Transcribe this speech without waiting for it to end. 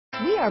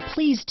We are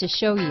pleased to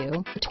show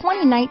you the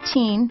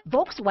 2019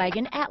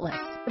 Volkswagen Atlas.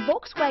 The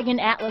Volkswagen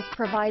Atlas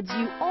provides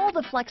you all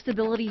the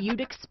flexibility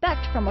you'd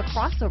expect from a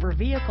crossover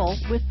vehicle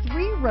with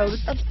 3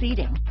 rows of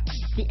seating.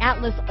 The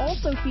Atlas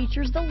also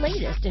features the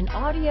latest in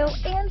audio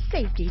and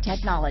safety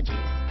technologies.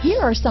 Here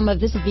are some of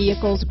this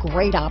vehicle's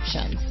great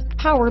options: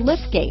 power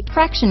liftgate,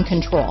 traction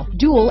control,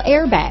 dual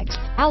airbags,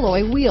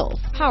 alloy wheels,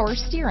 power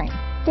steering,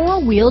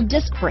 4-wheel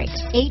disc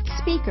brakes, 8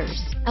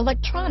 speakers,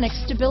 electronic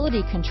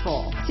stability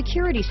control,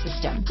 security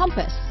system,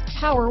 compass,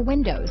 power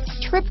windows,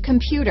 trip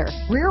computer,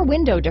 rear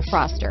window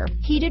defroster,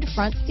 heated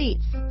front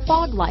seats,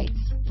 fog lights,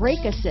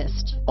 brake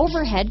assist,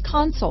 overhead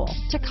console,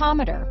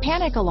 tachometer,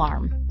 panic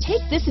alarm.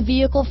 Take this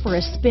vehicle for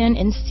a spin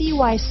and see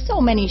why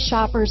so many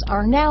shoppers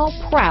are now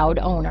proud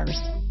owners.